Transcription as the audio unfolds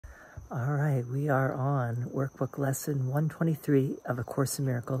All right, we are on Workbook Lesson 123 of A Course in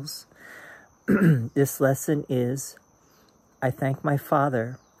Miracles. This lesson is, I thank my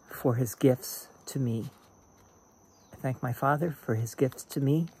Father for his gifts to me. I thank my Father for his gifts to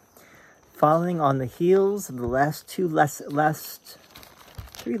me. Following on the heels of the last two lessons,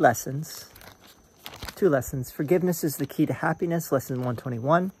 forgiveness is the key to happiness, lesson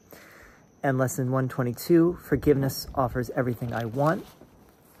 121. And lesson 122, forgiveness offers everything I want.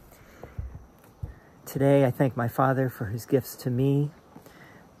 Today, I thank my Father for his gifts to me.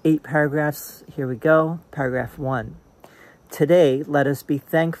 8 paragraphs. Here we go. Paragraph 1. Today, let us be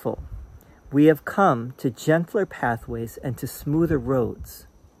thankful. We have come to gentler pathways and to smoother roads.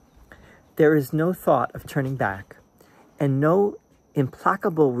 There is no thought of turning back and no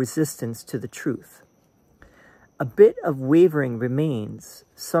implacable resistance to the truth. A bit of wavering remains,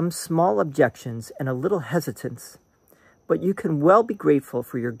 some small objections and a little hesitance, but you can well be grateful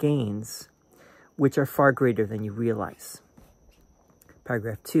for your gains, which are far greater than you realize.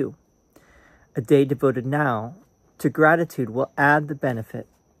 Paragraph 2. A day devoted now to gratitude will add the benefit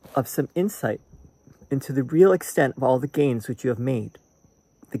of some insight into the real extent of all the gains which you have made,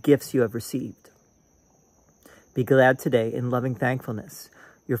 the gifts you have received. Be glad today in loving thankfulness.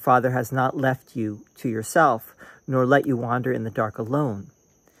 Your Father has not left you to yourself, nor let you wander in the dark alone.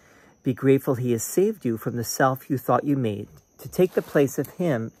 Be grateful he has saved you from the self you thought you made, to take the place of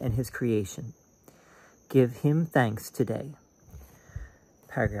him and his creation. Give him thanks today.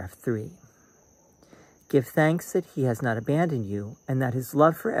 Paragraph 3. Give thanks that he has not abandoned you, and that his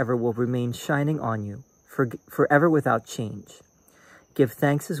love forever will remain shining on you, forever without change. Give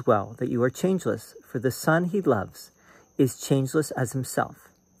thanks as well that you are changeless, for the Son he loves is changeless as himself.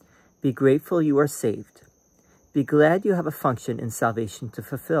 Be grateful you are saved. Be glad you have a function in salvation to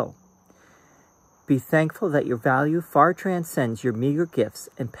fulfill. Be thankful that your value far transcends your meager gifts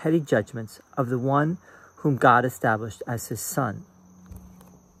and petty judgments of the one whom God established as his Son.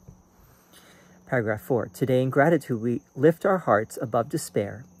 Paragraph 4. Today in gratitude we lift our hearts above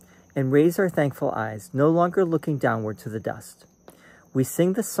despair and raise our thankful eyes, no longer looking downward to the dust. We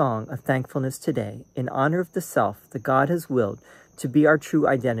sing the song of thankfulness today in honor of the self that God has willed to be our true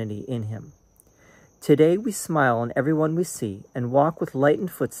identity in him. Today we smile on everyone we see and walk with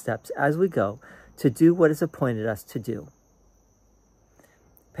lightened footsteps as we go to do what is appointed us to do.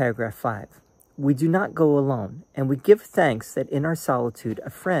 Paragraph 5. We do not go alone, and we give thanks that in our solitude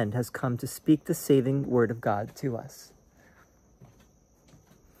a friend has come to speak the saving word of God to us.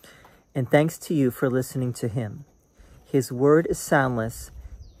 And thanks to you for listening to him. His word is soundless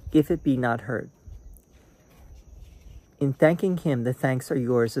if it be not heard. In thanking him, the thanks are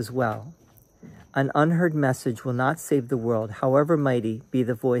yours as well. An unheard message will not save the world, however mighty be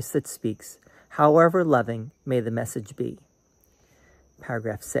the voice that speaks, however loving may the message be.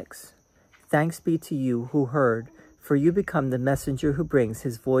 Paragraph 6. Thanks be to you who heard, for you become the messenger who brings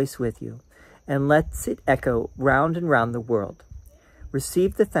his voice with you and lets it echo round and round the world.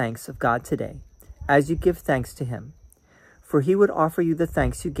 Receive the thanks of God today as you give thanks to him, for he would offer you the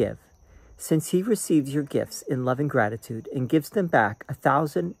thanks you give, since he receives your gifts in loving gratitude and gives them back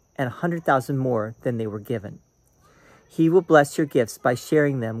 1,000 and 100,000 more than they were given. He will bless your gifts by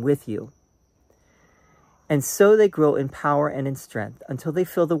sharing them with you. And so they grow in power and in strength until they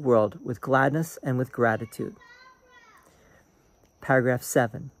fill the world with gladness and with gratitude. Paragraph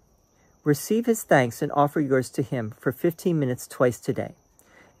 7. Receive his thanks and offer yours to him for 15 minutes twice today,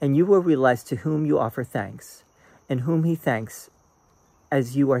 and you will realize to whom you offer thanks, and whom he thanks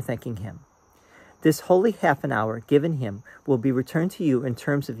as you are thanking him. This holy half an hour given him will be returned to you in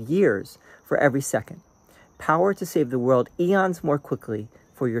terms of years for every second. Power to save the world eons more quickly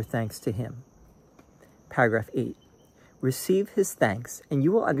for your thanks to him. Paragraph 8. Receive his thanks, and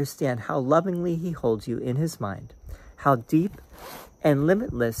you will understand how lovingly he holds you in his mind, how deep and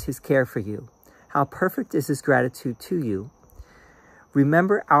limitless his care for you, how perfect is his gratitude to you.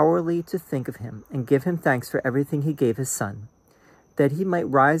 Remember hourly to think of him and give him thanks for everything he gave his Son, that he might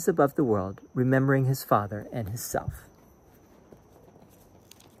rise above the world, remembering his Father and his self.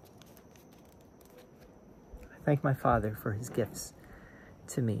 I thank my Father for his gifts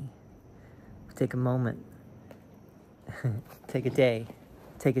to me. Take a moment, take a day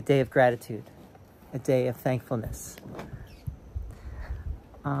of gratitude, a day of thankfulness.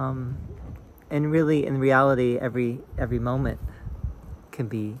 And really, in reality, every moment can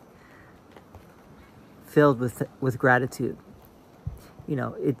be filled with gratitude. You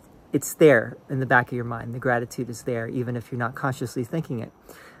know, it's there in the back of your mind. The gratitude is there, even if you're not consciously thinking it,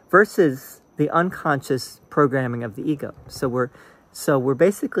 versus the unconscious programming of the ego. So we're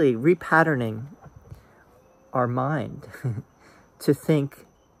basically repatterning our mind to think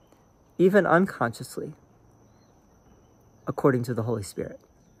even unconsciously, according to the Holy Spirit,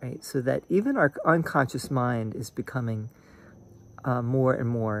 right? So that even our unconscious mind is becoming more and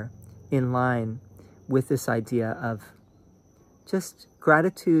more in line with this idea of just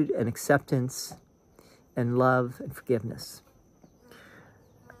gratitude and acceptance and love and forgiveness.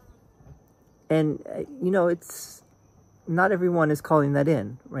 And, you know, it's not everyone is calling that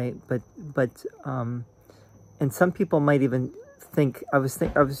in, right? But and some people might even think, as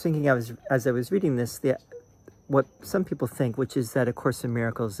I was reading this, what some people think, which is that A Course in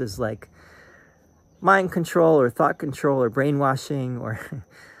Miracles is like mind control or thought control or brainwashing, or,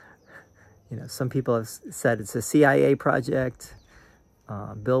 you know, some people have said it's a CIA project.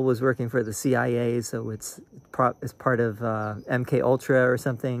 Bill was working for the CIA, so it's part of MK Ultra or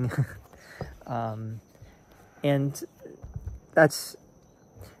something. And that's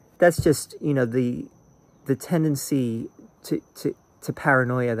just, you know, the tendency to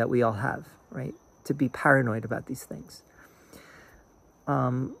paranoia that we all have, right? To be paranoid about these things.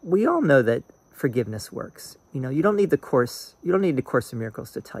 We all know that forgiveness works. You know, you don't need the Course in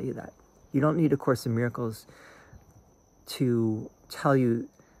Miracles to tell you that. You don't need A Course in Miracles to tell you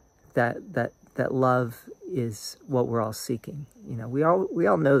that love is what we're all seeking. You know, we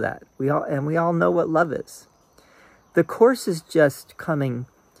all know that. We all know what love is. The Course is just coming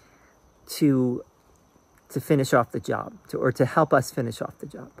to finish off the job, or to help us finish off the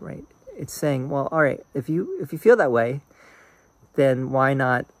job, right? It's saying, well, all right, if you feel that way, then why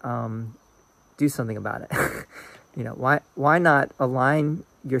not do something about it? You know, why not align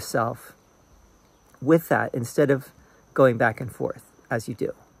yourself with that instead of going back and forth as you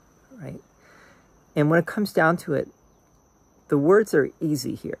do, right? And when it comes down to it, the words are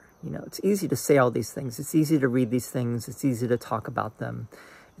easy here. You know, it's easy to say all these things. It's easy to read these things. It's easy to talk about them.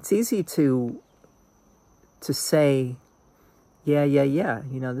 It's easy to say, yeah,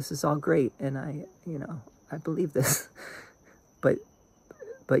 you know, this is all great, and I believe this. But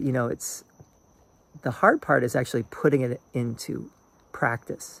you know, it's the hard part is actually putting it into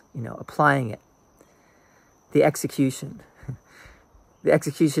practice, you know, applying it. The execution. The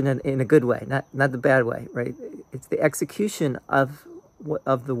execution in a good way, not the bad way, right? It's the execution of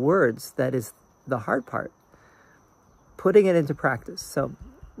the words that is the hard part. Putting it into practice. So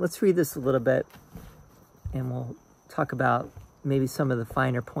let's read this a little bit, and we'll talk about maybe some of the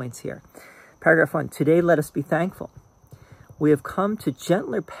finer points here. Paragraph 1, today let us be thankful. We have come to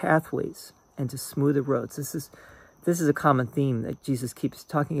gentler pathways and to smoother roads. This is a common theme that Jesus keeps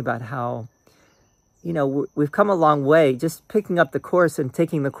talking about, how, you know, we've come a long way. Just picking up the Course and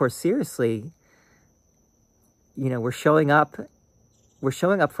taking the Course seriously, you know, we're showing up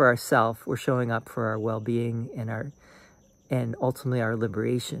for ourselves. We're showing up for our well-being and ultimately our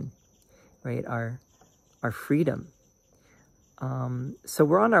liberation, right? Our freedom. So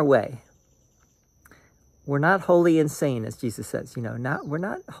we're on our way. We're not wholly insane, as Jesus says. You know, we're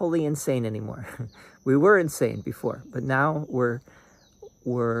not wholly insane anymore. We were insane before, but now we're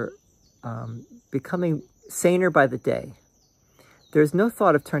becoming saner by the day. There is no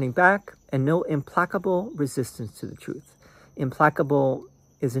thought of turning back and no implacable resistance to the truth. Implacable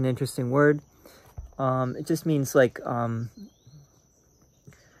is an interesting word. It just means like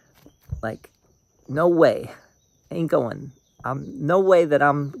no way, ain't going. No way that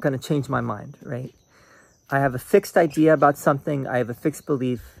I'm going to change my mind, right? I have a fixed idea about something. I have a fixed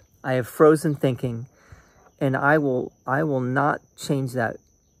belief. I have frozen thinking, and I will not change that.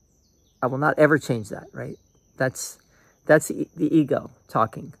 I will not ever change that, right? That's the ego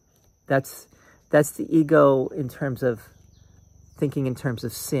talking. That's the ego in terms of thinking in terms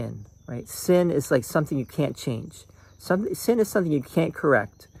of sin, right? Sin is like something you can't change. Sin is something you can't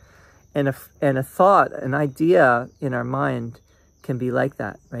correct. And a thought, an idea in our mind can be like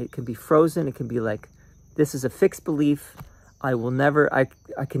that, right? It can be frozen. It can be like, this is a fixed belief. I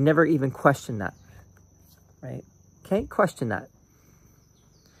can never even question that, right? Can't question that.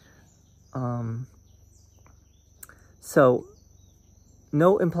 So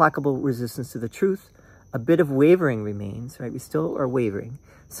no implacable resistance to the truth. A bit of wavering remains, right? We still are wavering.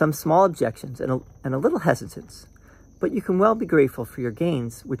 Some small objections and a little hesitance. But you can well be grateful for your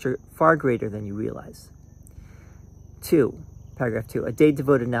gains, which are far greater than you realize. 2, paragraph 2, a day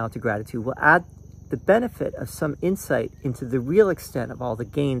devoted now to gratitude will add the benefit of some insight into the real extent of all the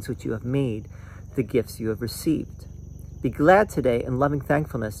gains which you have made, the gifts you have received. Be glad today in loving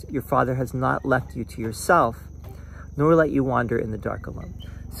thankfulness your Father has not left you to yourself, nor let you wander in the dark alone.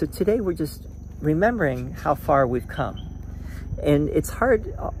 So today we're just remembering how far we've come. And it's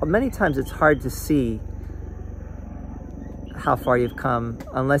hard, many times it's hard to see how far you've come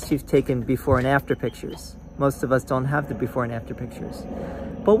unless you've taken before and after pictures. Most of us don't have the before and after pictures.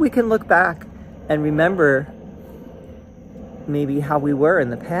 But we can look back and remember maybe how we were in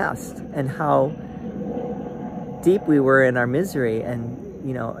the past and how deep we were in our misery and,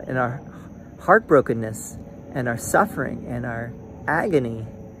 you know, in our heartbrokenness and our suffering and our agony,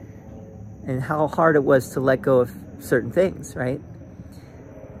 and how hard it was to let go of certain things, right?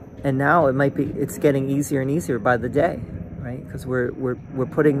 And now it's getting easier and easier by the day, right? Because we're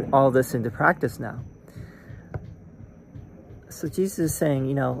putting all this into practice now. So Jesus is saying,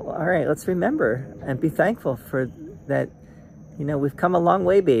 you know, all right, let's remember and be thankful for that. You know, we've come a long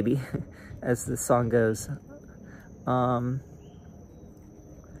way, baby, as the song goes.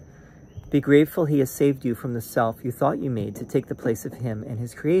 Be grateful he has saved you from the self you thought you made to take the place of him and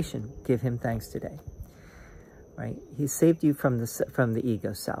his creation. Give him thanks today. Right? He saved you from the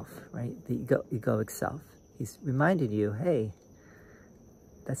ego self, right? The egoic self. He's reminded you, hey,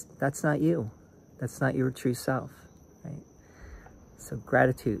 that's not you. That's not your true self, right? So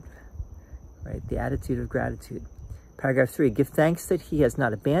gratitude, right? The attitude of gratitude. Paragraph 3, give thanks that he has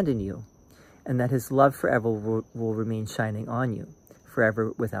not abandoned you and that his love forever will remain shining on you,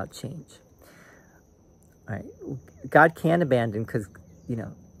 forever without change. All right. God can abandon because, you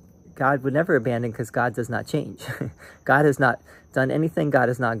know, God would never abandon because God does not change. God has not done anything. God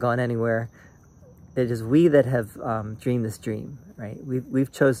has not gone anywhere. It is we that have dreamed this dream, right?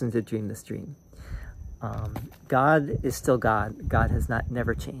 We've chosen to dream this dream. God is still God. God has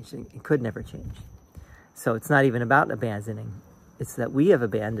never changed. It could never change. So it's not even about abandoning. It's that we have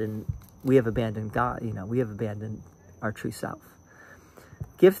abandoned God, you know, we have abandoned our true self.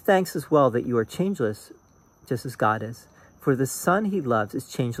 Give thanks as well that you are changeless, just as God is. For the Son he loves is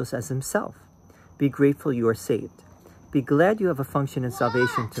changeless as himself. Be grateful you are saved. Be glad you have a function in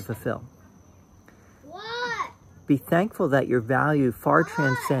salvation to fulfill. Be thankful that your value far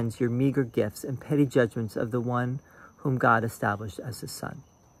transcends your meager gifts and petty judgments of the one whom God established as his Son.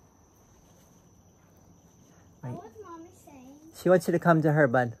 Right. She wants you to come to her,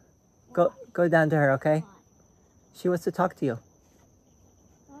 bud. Go down to her, okay? She wants to talk to you.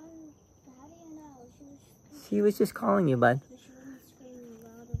 How do you know? She was just calling you, bud. She wasn't screaming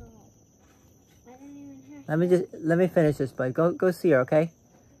loud at all. I didn't even hear. Let me finish this, bud. Go see her, okay?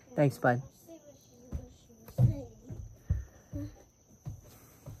 Thanks, bud.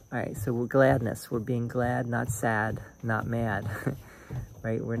 All right, so we're gladness. We're being glad, not sad, not mad.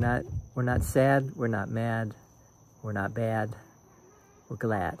 Right? We're not sad, we're not mad, we're not bad. We're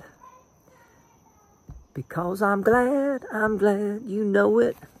glad. Because I'm glad, you know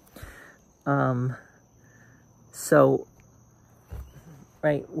it. So,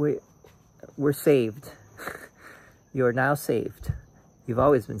 right, we're saved. You're now saved. You've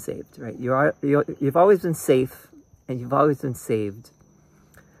always been saved, right? You've always been safe, and you've always been saved.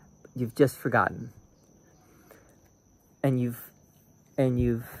 You've just forgotten. And you've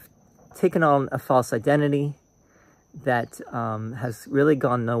taken on a false identity that has really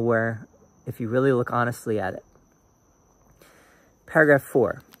gone nowhere if you really look honestly at it. Paragraph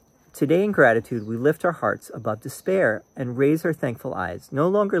 4. Today in gratitude, we lift our hearts above despair and raise our thankful eyes, no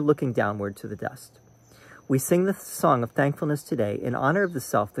longer looking downward to the dust. We sing the song of thankfulness today in honor of the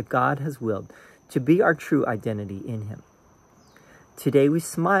self that God has willed to be our true identity in him. Today we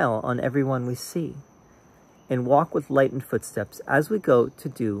smile on everyone we see and walk with lightened footsteps as we go to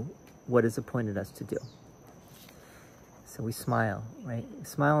do what is appointed us to do. So we smile, right?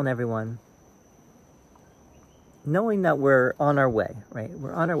 Smile on everyone, knowing that we're on our way, right?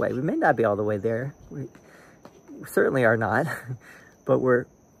 We're on our way. We may not be all the way there. We certainly are not, but we're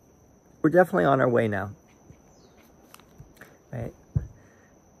definitely on our way now, right?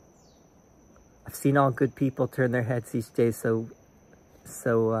 I've seen all good people turn their heads each day so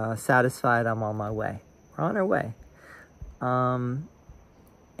satisfied I'm on my way. We're on our way.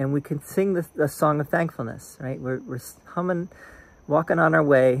 And we can sing the song of thankfulness, right? We're humming, walking on our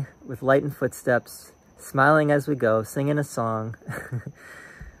way with lightened footsteps, smiling as we go, singing a song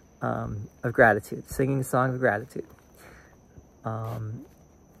of gratitude, singing a song of gratitude.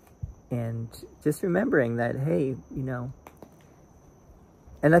 And just remembering that, hey, you know,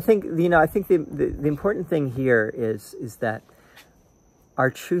 and I think the important thing here is that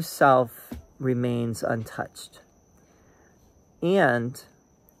our true self remains untouched. And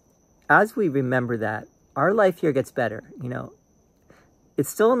as we remember that, our life here gets better. You know, it's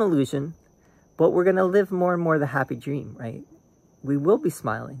still an illusion, but we're going to live more and more the happy dream, right? We will be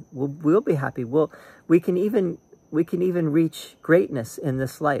smiling. We'll be happy. We can even reach greatness in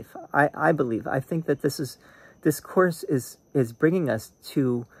this life. I believe. I think that this course is bringing us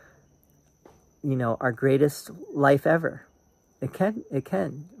to, you know, our greatest life ever. It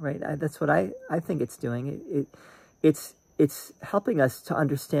can, right? That's what I think it's doing. It's it's helping us to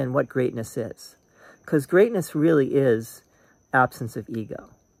understand what greatness is. Because greatness really is absence of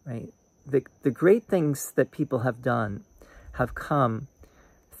ego, right? The great things that people have done have come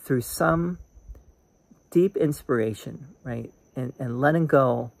through some deep inspiration, right? And letting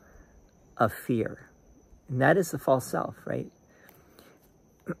go of fear. And that is the false self, right?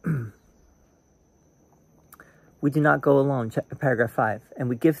 We do not go alone, paragraph 5. And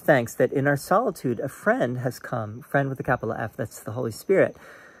we give thanks that in our solitude, a friend has come, friend with a capital F, that's the Holy Spirit,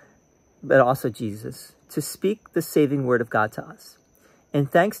 but also Jesus, to speak the saving word of God to us. And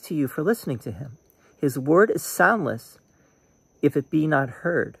thanks to you for listening to him. His word is soundless if it be not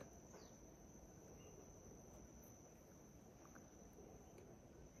heard.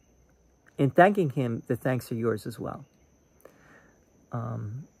 In thanking him, the thanks are yours as well.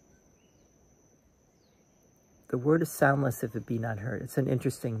 The word is soundless if it be not heard. It's an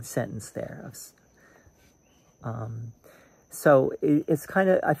interesting sentence there. So it's kind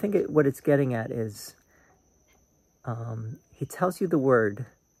of, I think what it's getting at is, he tells you the word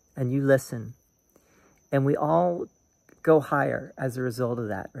and you listen, and we all go higher as a result of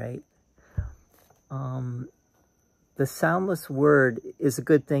that, right? The soundless word is a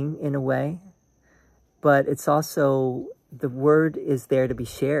good thing in a way, but it's also, the word is there to be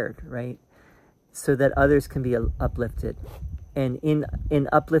shared, right? So that others can be uplifted. And in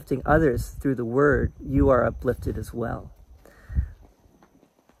uplifting others through the word, you are uplifted as well.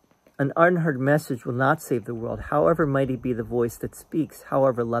 An unheard message will not save the world, however mighty be the voice that speaks,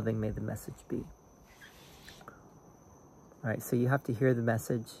 however loving may the message be. All right, so you have to hear the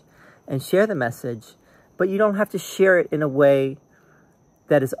message and share the message, but you don't have to share it in a way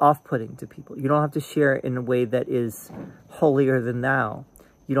that is off-putting to people. You don't have to share it in a way that is holier than thou.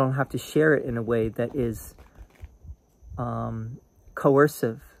 You don't have to share it in a way that is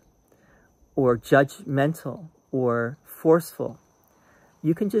coercive or judgmental or forceful.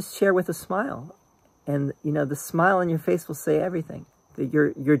 You can just share with a smile. And, you know, the smile on your face will say everything.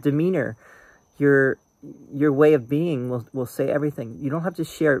 Your demeanor, your way of being will say everything. You don't have to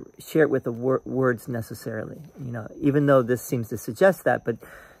share it with the words necessarily, you know, even though this seems to suggest that, but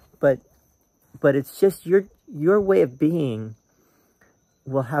it's just your way of being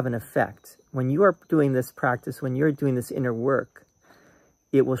will have an effect. When you are doing this practice, when you're doing this inner work,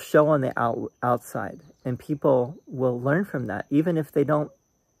 it will show on the outside, and people will learn from that, even if they don't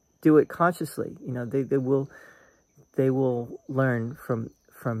do it consciously. You know, they will learn from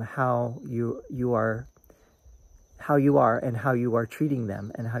how you are and how you are treating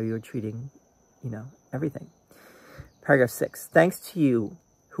them and how you are treating, you know, everything. Paragraph 6. Thanks to you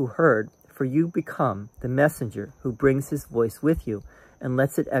who heard, for you become the messenger who brings his voice with you and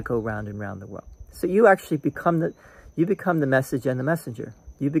lets it echo round and round the world. So you actually become the message and the messenger.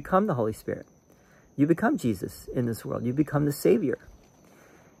 You become the Holy Spirit. You become Jesus in this world. You become the Savior.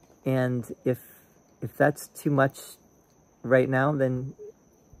 And if that's too much right now, then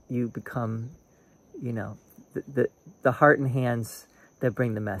you become, you know, the heart and hands that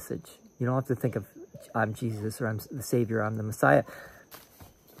bring the message. You don't have to think of, I'm Jesus, or I'm the Savior, I'm the Messiah.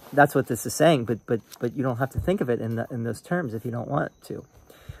 That's what this is saying, but you don't have to think of it in those terms if you don't want to.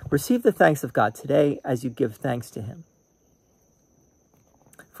 Receive the thanks of God today as you give thanks to him.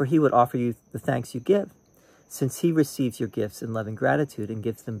 For he would offer you the thanks you give, since he receives your gifts in loving gratitude and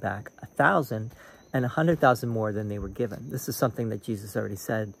gives them back 1,000 and 100,000 more than they were given. This is something that Jesus already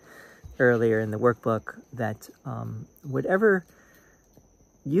said earlier in the workbook, that whatever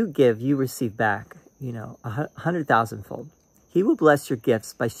you give, you receive back, you know, 100,000-fold. He will bless your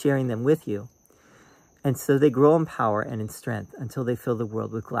gifts by sharing them with you, and so they grow in power and in strength until they fill the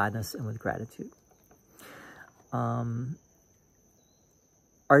world with gladness and with gratitude.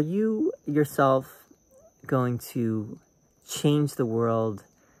 Are you yourself going to change the world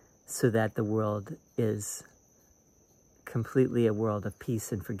so that the world is completely a world of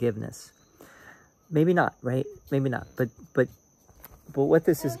peace and forgiveness? Maybe not, right? Maybe not. But what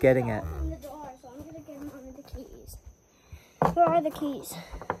this is getting at. On the door, so I'm gonna give Mommy the keys. Where are the keys?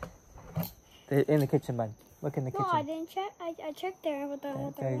 They're in the kitchen, bud. Look in the kitchen. No, I didn't check. I checked there, but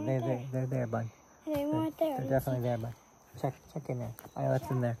They're there, bud. They weren't there. They're definitely there, bud. Check in there. I left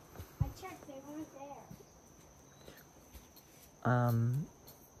them there. I checked. They weren't there.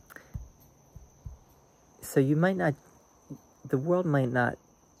 So you might not, the world might not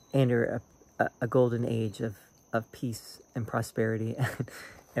enter a golden age of peace and prosperity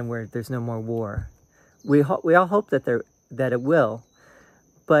and where there's no more war. We all hope that it will,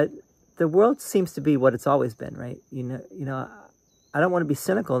 but the world seems to be what it's always been, right? You know, I don't want to be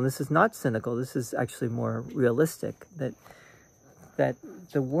cynical, and this is not cynical. This is actually more realistic, that that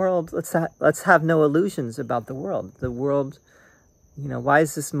the world, let's have no illusions about the world. The world, you know, why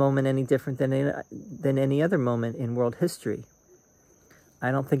is this moment any different than any other moment in world history?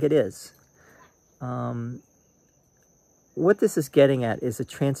 I don't think it is. What this is getting at is a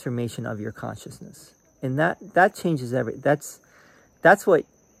transformation of your consciousness, and that changes that's what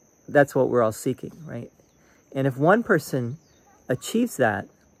we're all seeking, right? And if one person achieves that,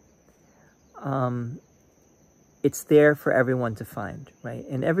 it's there for everyone to find, right?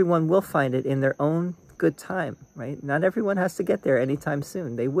 And everyone will find it in their own good time, right? Not everyone has to get there anytime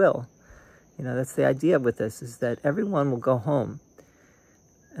soon. They will. You know, that's the idea with this, is that everyone will go home.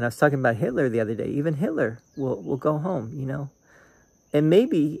 And I was talking about Hitler the other day. Even Hitler will go home, you know. And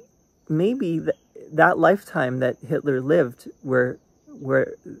maybe that lifetime that Hitler lived, where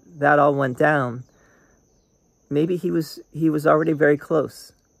that all went down, maybe he was already very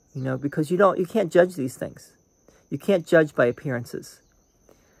close, you know, because you can't judge these things. You can't judge by appearances.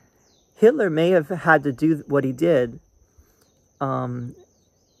 Hitler may have had to do what he did to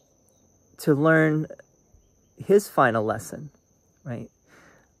learn his final lesson, right?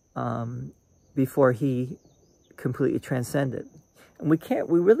 Before he completely transcended. And we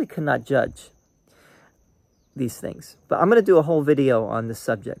really cannot judge these things. But I'm going to do a whole video on this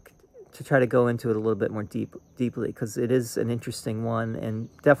subject to try to go into it a little bit more deeply, because it is an interesting one, and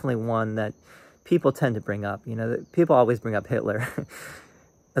definitely one that people tend to bring up. You know, people always bring up Hitler.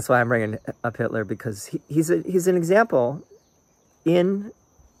 That's why I'm bringing up Hitler, because he's an example in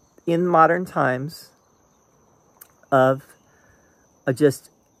modern times of just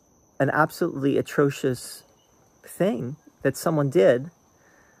an absolutely atrocious thing that someone did.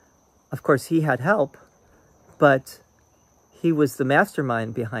 Of course, he had help, but he was the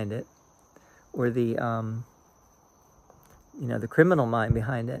mastermind behind it, or the the criminal mind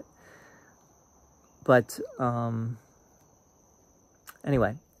behind it. But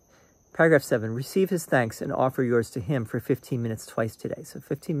anyway, paragraph 7, receive his thanks and offer yours to him for 15 minutes twice today. So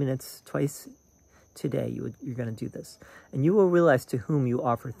 15 minutes twice today, you're going to do this. And you will realize to whom you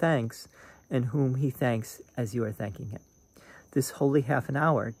offer thanks and whom he thanks as you are thanking him. This holy half an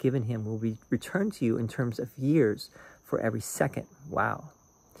hour given him will be returned to you in terms of years for every second. Wow.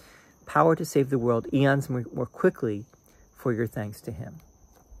 Power to save the world eons more quickly for your thanks to him.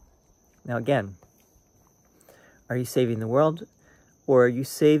 Now again, are you saving the world, or are you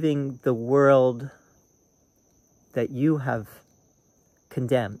saving the world that you have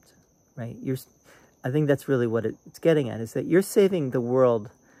condemned, right? I think that's really what it's getting at, is that you're saving the world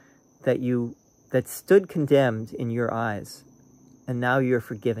that stood condemned in your eyes, and now you're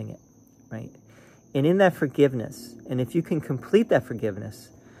forgiving it, right? And in that forgiveness, and if you can complete that forgiveness,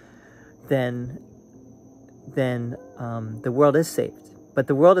 then the world is saved. But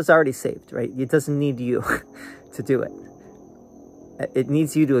the world is already saved, right? It doesn't need you to do it. It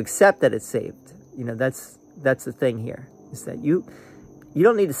needs you to accept that it's saved. You know, that's the thing here, is that you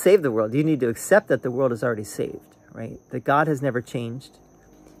don't need to save the world. You need to accept that the world is already saved, right? That God has never changed,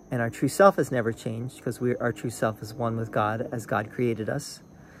 and our true self has never changed, because our true self is one with God as God created us.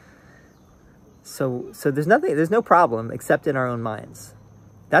 So there's no problem except in our own minds.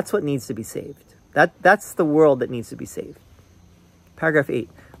 That's what needs to be saved. That's the world that needs to be saved. Paragraph 8,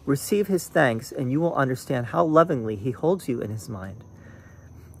 receive his thanks and you will understand how lovingly he holds you in his mind,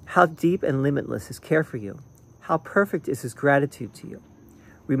 how deep and limitless his care for you, how perfect is his gratitude to you.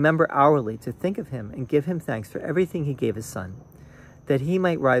 Remember hourly to think of him and give him thanks for everything he gave his son, that he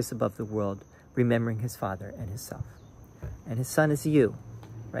might rise above the world, remembering his father and his self. And his son is you,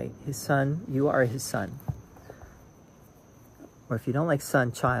 right? His son, you are his son. Or if you don't like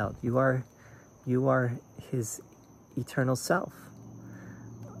son, child, you are his eternal self.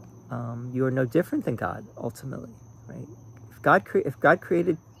 You are no different than God, ultimately, right? If God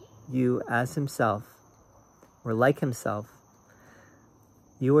created you as himself, or like himself,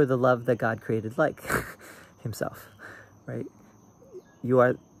 you are the love that God created like himself, right? You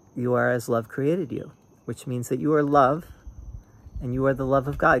are as love created you, which means that you are love, and you are the love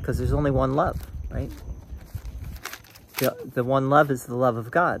of God, because there's only one love, right? The one love is the love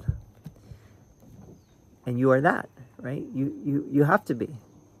of God, and you are that, right? You have to be,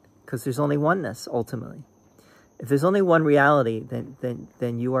 because there's only oneness ultimately. If there's only one reality,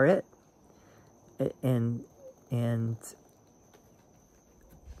 then you are it, and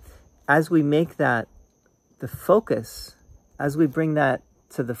as we make that the focus, as we bring that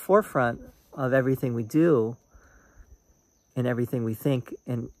to the forefront of everything we do and everything we think,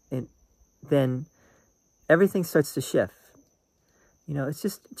 and then everything starts to shift. You know, it's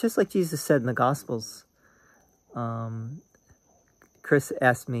just like Jesus said in the Gospels. Chris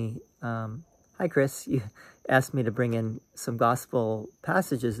asked me, how Hi, Chris. You asked me to bring in some gospel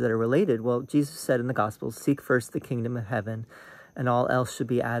passages that are related. Well, Jesus said in the Gospels, seek first the kingdom of heaven, and all else should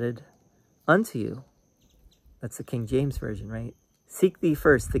be added unto you. That's the King James Version, right? Seek thee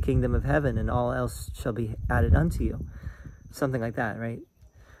first the kingdom of heaven, and all else shall be added unto you. Something like that, right?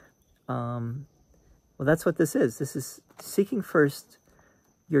 Well, that's what this is. This is seeking first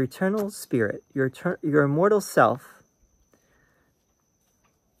your eternal spirit, your immortal self.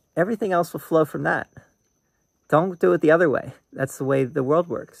 Everything else will flow from that. Don't do it the other way. That's the way the world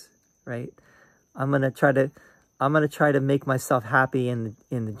works, right? I'm gonna try to make myself happy in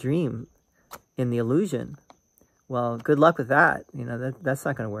the dream, in the illusion. Well, good luck with that. You know, that's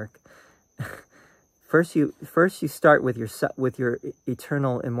not gonna work. First you start with your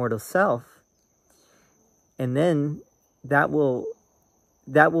eternal immortal self, and then that will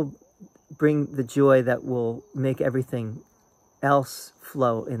bring the joy that will make everything else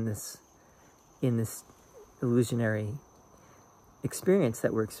flow in this illusionary experience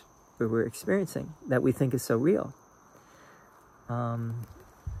that we're experiencing, that we think is so real. Now,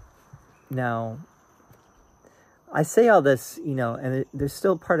 I say all this, you know, and there's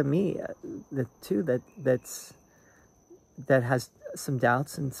still part of me that has some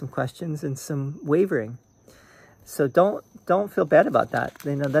doubts and some questions and some wavering. So don't feel bad about that.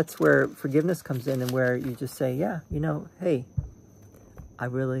 You know, that's where forgiveness comes in, and where you just say, yeah, you know, hey, I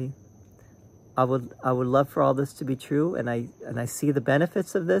would love for all this to be true, and I see the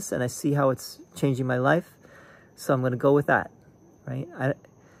benefits of this, and I see how it's changing my life. So I'm going to go with that, right?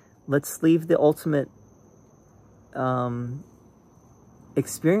 Let's leave the ultimate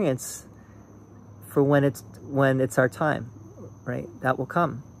experience for when it's our time, right? That will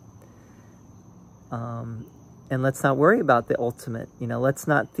come. And let's not worry about the ultimate. You know, let's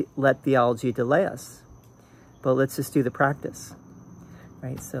not let theology delay us, but let's just do the practice,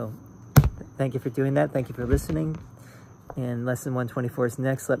 right? So thank you for doing that. Thank you for listening. And lesson 124 is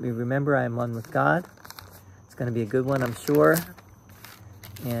next. Let me remember I am one with God. It's going to be a good one, I'm sure.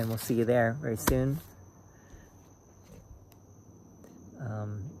 And we'll see you there very soon.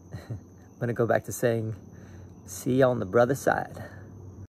 I'm going to go back to saying, see you on the brother side.